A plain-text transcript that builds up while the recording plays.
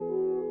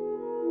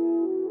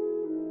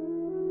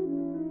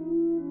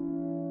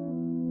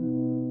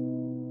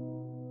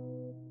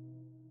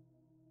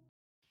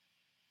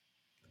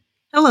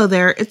Hello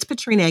there, it's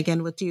Patrina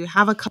again with you.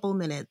 Have a couple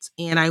minutes,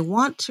 and I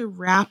want to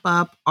wrap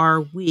up our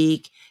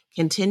week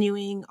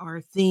continuing our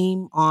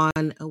theme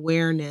on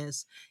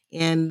awareness.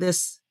 And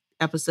this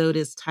episode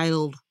is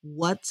titled,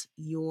 What's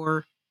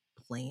Your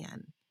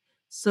Plan?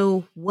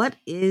 So, what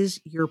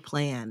is your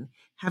plan?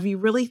 Have you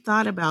really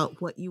thought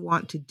about what you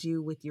want to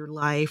do with your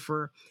life,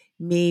 or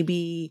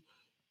maybe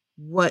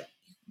what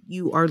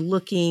you are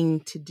looking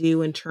to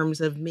do in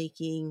terms of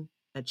making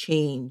a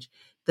change?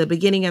 The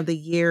beginning of the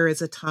year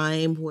is a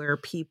time where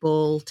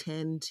people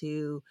tend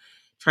to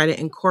try to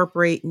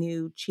incorporate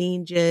new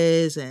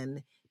changes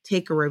and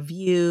take a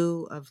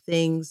review of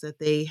things that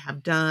they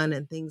have done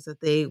and things that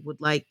they would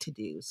like to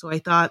do. So I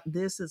thought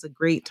this is a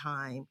great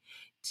time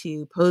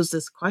to pose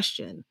this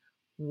question.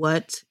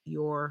 What's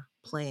your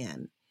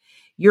plan?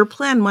 Your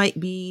plan might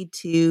be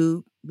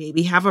to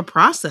maybe have a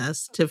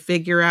process to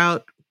figure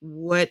out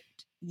what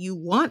you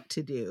want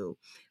to do,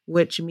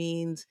 which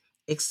means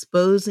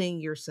exposing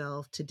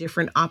yourself to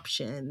different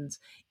options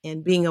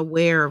and being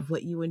aware of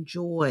what you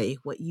enjoy,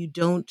 what you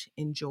don't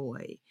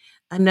enjoy.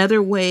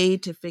 Another way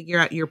to figure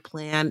out your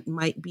plan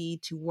might be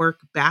to work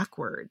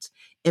backwards.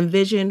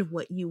 Envision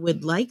what you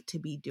would like to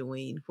be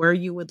doing, where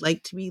you would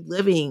like to be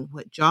living,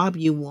 what job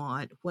you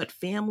want, what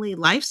family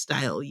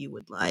lifestyle you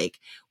would like,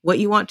 what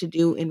you want to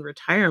do in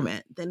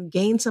retirement, then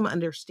gain some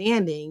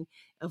understanding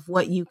of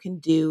what you can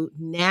do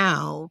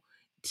now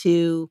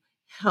to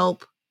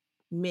help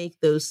make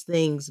those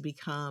things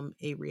become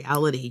a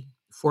reality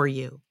for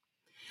you.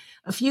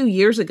 A few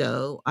years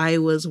ago, I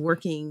was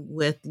working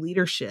with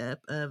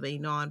leadership of a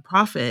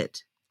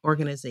nonprofit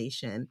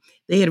organization.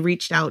 They had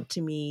reached out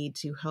to me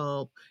to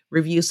help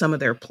review some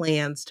of their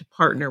plans to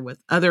partner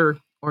with other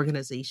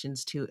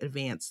organizations to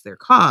advance their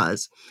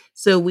cause.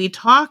 So we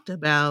talked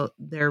about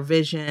their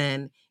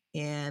vision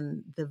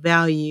and the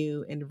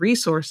value and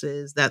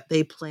resources that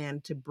they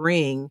plan to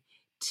bring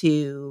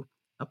to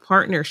a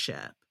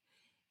partnership.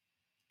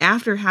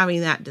 After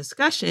having that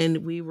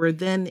discussion, we were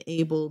then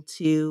able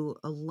to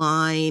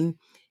align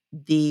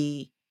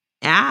the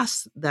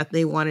asks that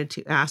they wanted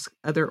to ask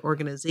other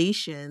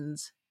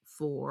organizations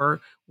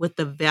for with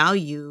the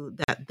value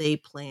that they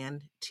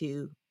planned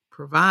to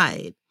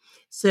provide.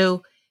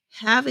 So,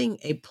 having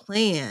a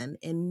plan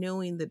and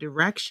knowing the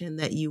direction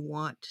that you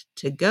want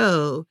to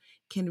go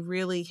can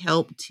really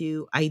help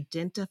to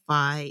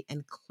identify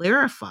and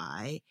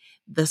clarify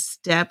the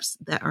steps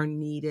that are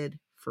needed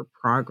for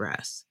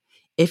progress.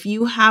 If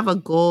you have a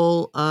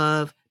goal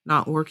of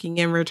not working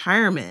in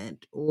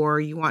retirement or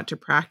you want to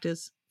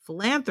practice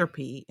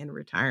philanthropy in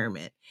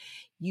retirement,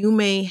 you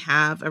may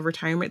have a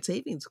retirement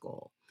savings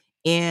goal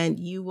and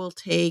you will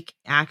take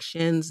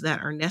actions that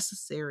are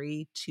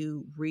necessary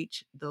to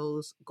reach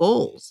those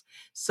goals.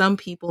 Some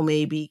people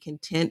may be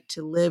content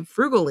to live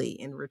frugally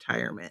in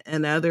retirement,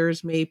 and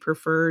others may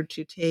prefer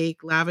to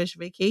take lavish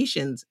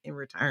vacations in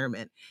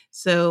retirement.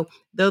 So,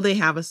 though they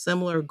have a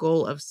similar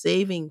goal of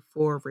saving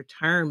for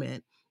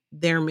retirement,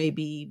 there may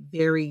be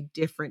very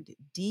different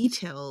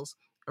details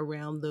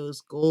around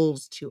those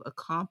goals to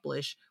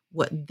accomplish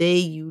what they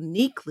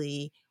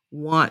uniquely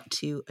want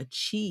to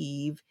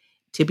achieve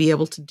to be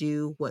able to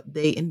do what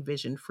they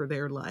envision for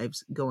their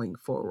lives going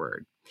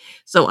forward.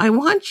 So I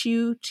want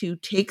you to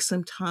take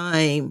some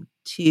time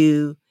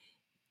to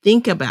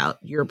think about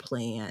your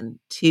plan,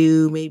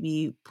 to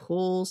maybe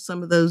pull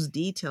some of those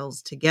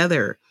details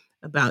together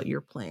about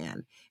your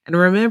plan. And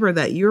remember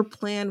that your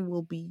plan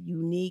will be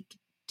unique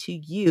to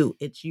you.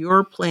 It's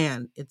your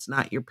plan. It's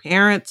not your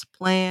parents'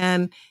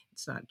 plan.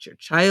 It's not your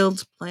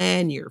child's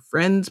plan, your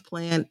friend's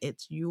plan.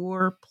 It's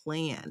your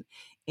plan.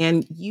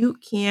 And you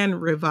can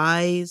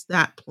revise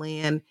that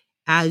plan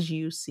as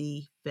you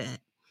see fit.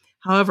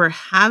 However,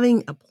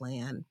 having a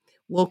plan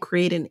will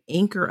create an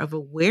anchor of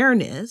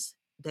awareness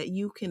that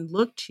you can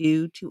look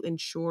to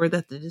ensure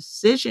that the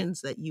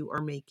decisions that you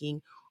are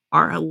making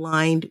are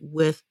aligned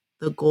with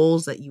the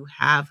goals that you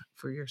have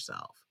for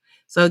yourself.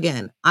 So,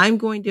 again, I'm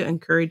going to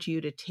encourage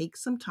you to take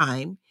some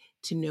time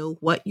to know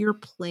what your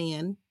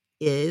plan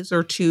is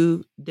or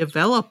to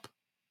develop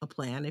a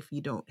plan if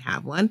you don't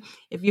have one.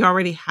 If you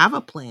already have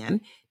a plan,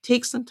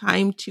 take some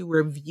time to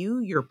review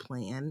your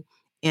plan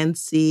and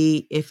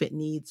see if it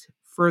needs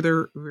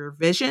further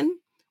revision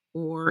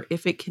or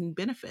if it can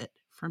benefit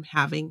from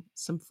having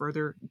some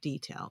further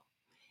detail.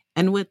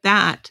 And with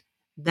that,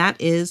 that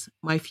is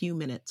my few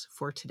minutes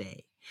for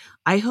today.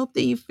 I hope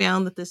that you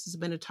found that this has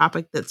been a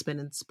topic that's been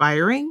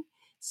inspiring,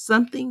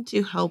 something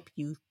to help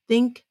you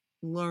think,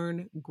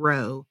 learn,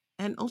 grow,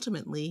 and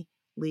ultimately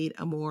lead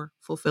a more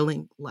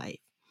fulfilling life.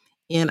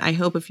 And I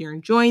hope if you're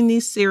enjoying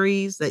these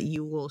series that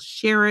you will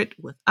share it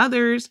with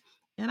others.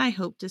 And I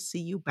hope to see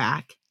you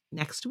back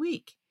next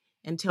week.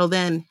 Until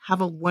then,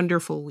 have a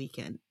wonderful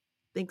weekend.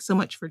 Thanks so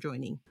much for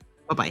joining.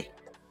 Bye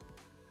bye.